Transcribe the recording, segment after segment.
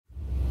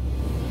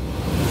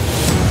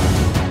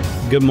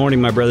Good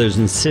morning, my brothers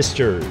and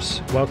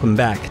sisters. Welcome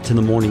back to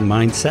the Morning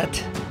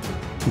Mindset.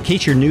 In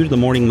case you're new to the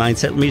Morning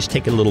Mindset, let me just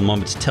take a little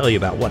moment to tell you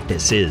about what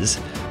this is.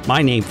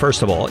 My name,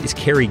 first of all, is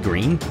Kerry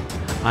Green.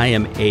 I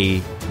am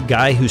a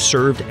guy who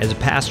served as a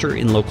pastor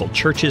in local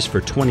churches for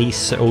 20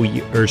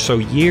 or so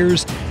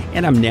years,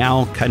 and I'm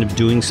now kind of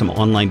doing some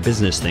online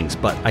business things,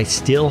 but I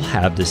still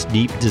have this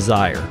deep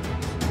desire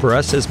for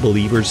us as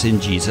believers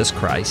in Jesus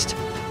Christ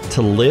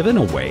to live in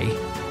a way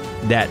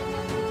that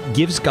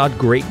gives God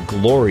great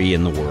glory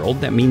in the world.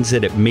 That means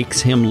that it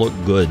makes Him look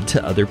good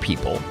to other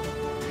people,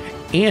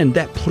 and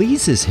that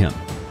pleases Him,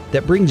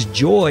 that brings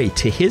joy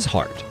to His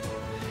heart.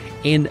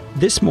 And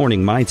this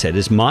Morning Mindset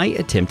is my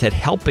attempt at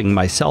helping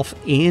myself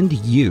and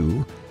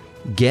you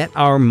get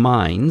our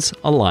minds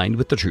aligned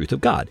with the truth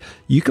of God.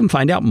 You can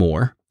find out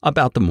more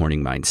about the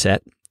Morning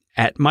Mindset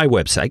at my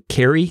website,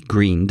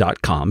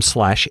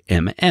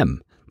 kerrygreen.com/mm.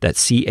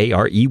 That's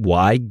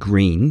CAREY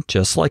green,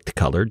 just like the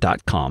color,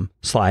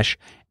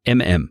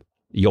 .com/mm.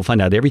 You'll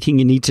find out everything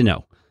you need to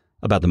know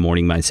about the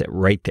Morning Mindset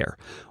right there.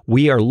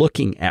 We are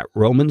looking at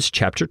Romans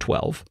chapter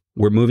 12.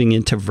 We're moving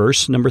into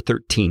verse number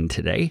 13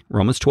 today,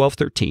 Romans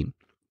 12:13.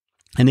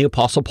 And the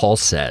Apostle Paul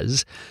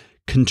says,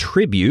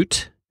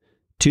 contribute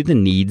to the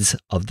needs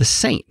of the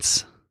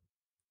saints.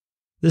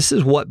 This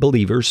is what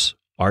believers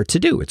are to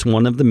do. It's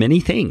one of the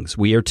many things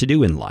we are to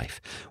do in life.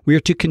 We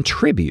are to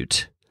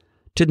contribute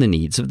to the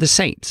needs of the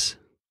saints.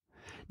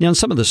 Now, in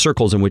some of the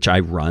circles in which I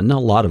run, a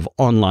lot of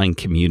online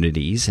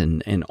communities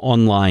and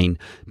online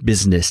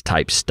business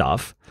type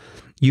stuff,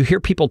 you hear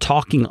people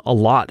talking a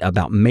lot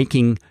about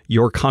making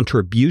your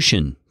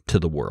contribution to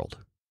the world.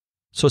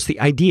 So it's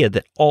the idea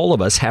that all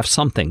of us have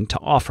something to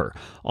offer.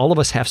 All of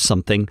us have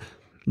something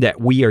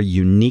that we are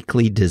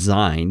uniquely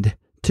designed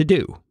to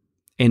do.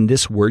 And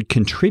this word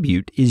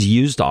contribute is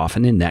used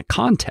often in that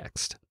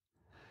context.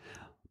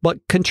 But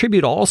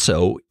contribute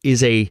also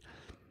is a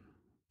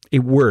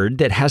word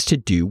that has to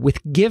do with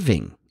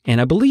giving. And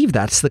I believe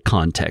that's the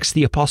context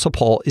the Apostle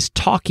Paul is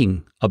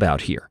talking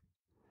about here.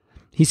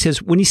 He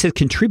says, when he says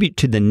contribute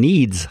to the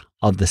needs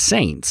of the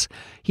saints,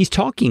 he's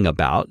talking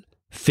about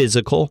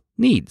physical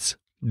needs,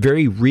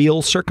 very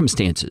real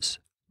circumstances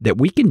that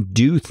we can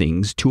do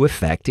things to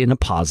affect in a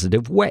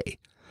positive way.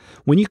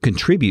 When you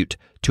contribute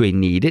to a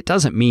need, it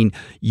doesn't mean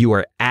you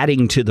are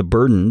adding to the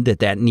burden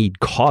that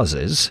need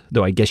causes,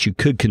 though I guess you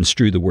could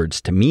construe the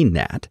words to mean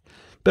that.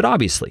 But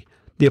obviously,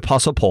 the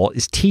Apostle Paul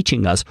is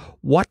teaching us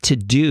what to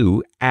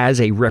do as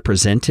a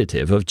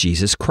representative of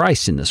Jesus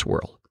Christ in this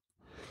world.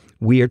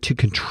 We are to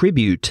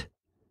contribute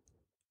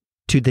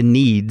to the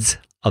needs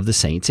of the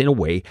saints in a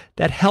way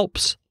that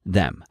helps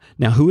them.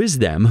 Now, who is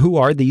them? Who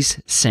are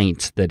these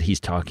saints that he's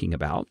talking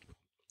about?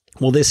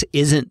 Well, this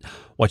isn't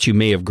what you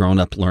may have grown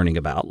up learning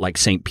about, like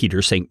St.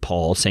 Peter, St.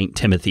 Paul, St.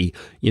 Timothy,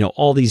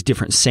 all these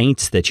different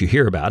saints that you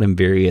hear about in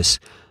various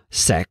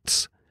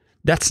sects.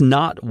 That's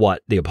not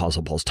what the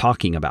Apostle Paul's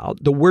talking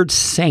about. The word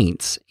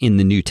saints in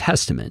the New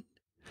Testament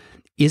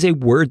is a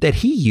word that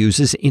he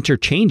uses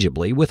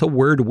interchangeably with a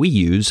word we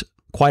use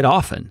quite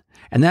often,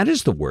 and that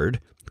is the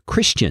word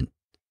Christian.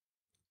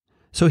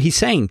 So he's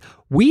saying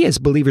we as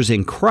believers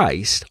in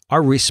Christ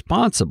are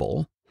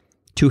responsible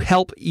to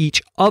help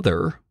each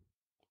other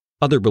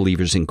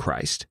believers in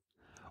Christ,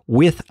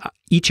 with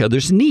each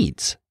other's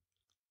needs.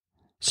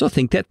 So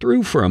think that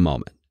through for a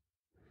moment.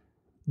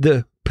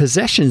 The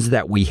possessions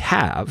that we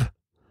have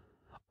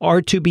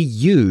are to be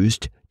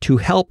used to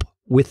help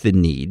with the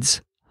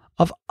needs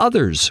of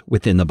others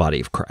within the body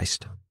of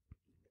Christ.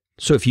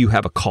 So if you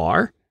have a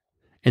car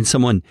and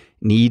someone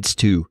needs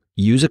to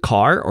use a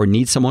car or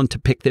needs someone to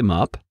pick them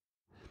up,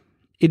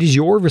 it is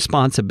your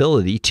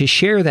responsibility to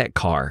share that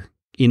car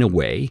in a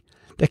way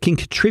that can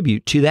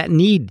contribute to that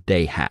need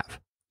they have.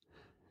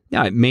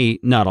 Now, it may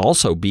not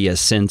also be a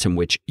sense in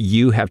which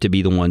you have to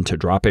be the one to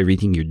drop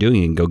everything you're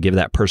doing and go give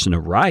that person a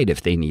ride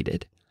if they need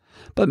it.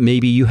 But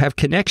maybe you have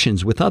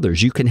connections with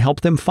others. You can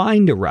help them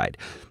find a ride.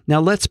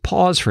 Now, let's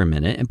pause for a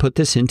minute and put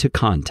this into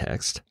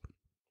context.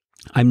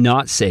 I'm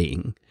not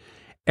saying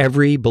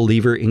every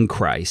believer in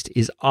Christ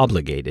is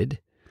obligated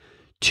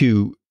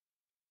to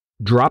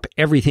drop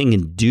everything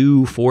and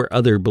do for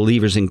other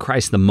believers in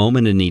Christ the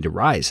moment a need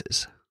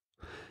arises.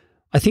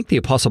 I think the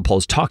Apostle Paul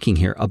is talking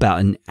here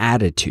about an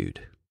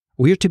attitude.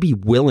 We are to be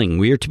willing.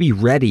 We are to be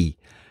ready.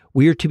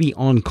 We are to be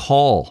on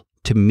call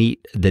to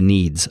meet the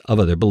needs of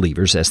other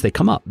believers as they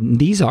come up.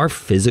 These are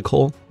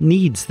physical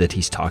needs that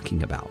he's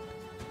talking about.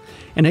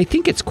 And I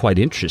think it's quite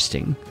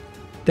interesting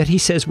that he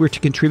says we're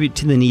to contribute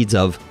to the needs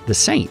of the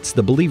saints,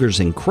 the believers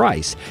in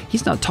Christ.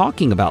 He's not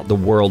talking about the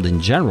world in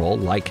general,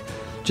 like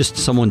just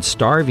someone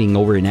starving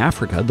over in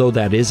Africa, though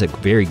that is a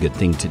very good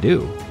thing to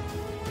do.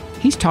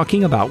 He's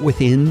talking about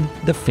within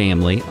the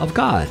family of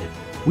God.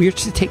 We are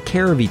to take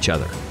care of each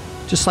other,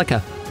 just like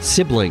a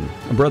sibling,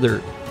 a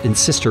brother and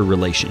sister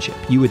relationship.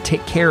 You would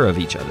take care of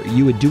each other.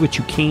 You would do what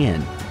you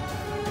can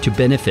to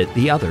benefit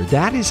the other.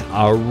 That is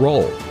our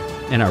role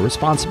and our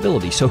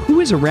responsibility. So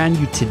who is around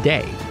you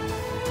today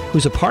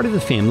who's a part of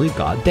the family of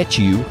God that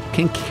you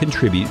can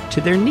contribute to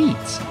their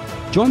needs?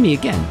 Join me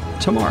again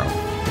tomorrow.